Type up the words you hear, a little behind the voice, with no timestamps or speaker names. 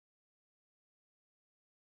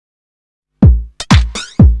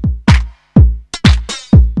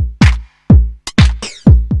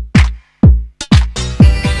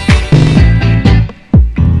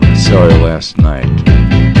last night,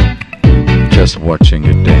 just watching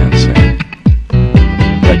you dancing.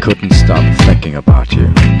 I couldn't stop thinking about you,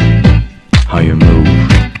 how you move,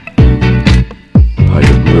 how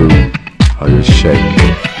you groove, how you shake.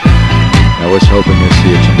 I was hoping to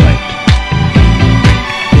see you tonight.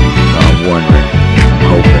 Now I'm wondering, I'm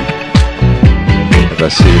hoping, if I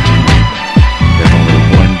see you tonight, there's only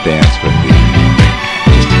one dance with you,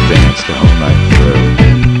 just to dance the whole night through,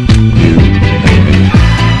 you and me.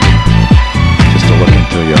 Just to look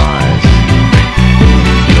into your eyes,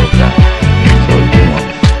 feel that, the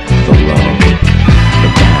warmth, the love, the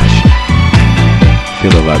passion,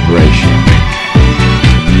 feel the vibration,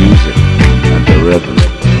 the music, and the rhythm.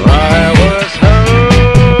 I was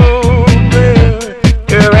hoping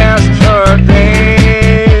you asked for dancing,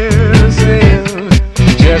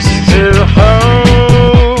 just to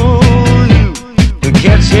hold you, to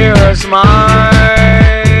catch your smile.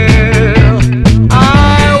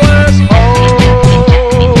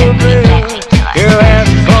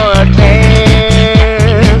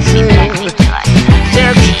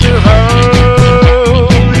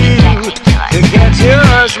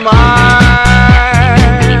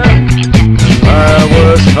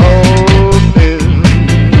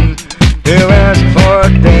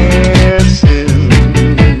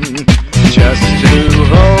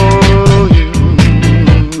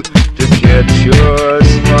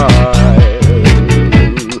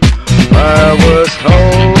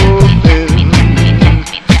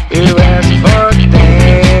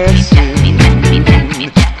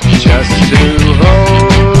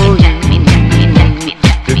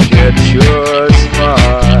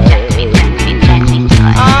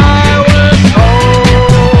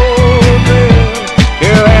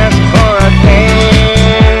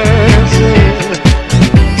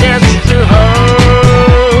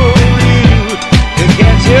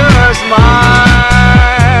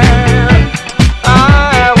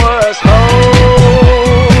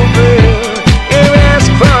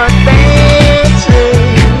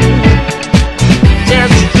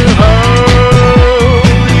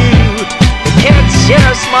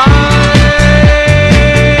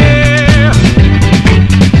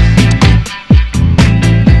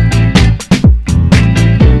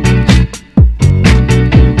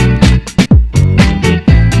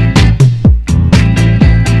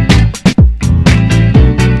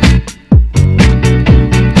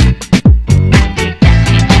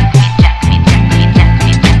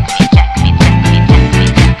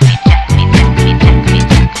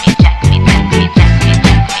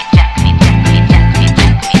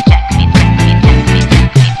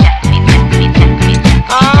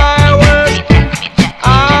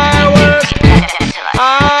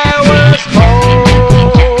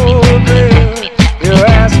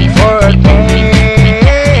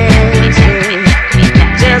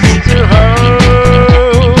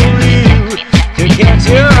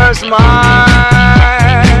 Smile.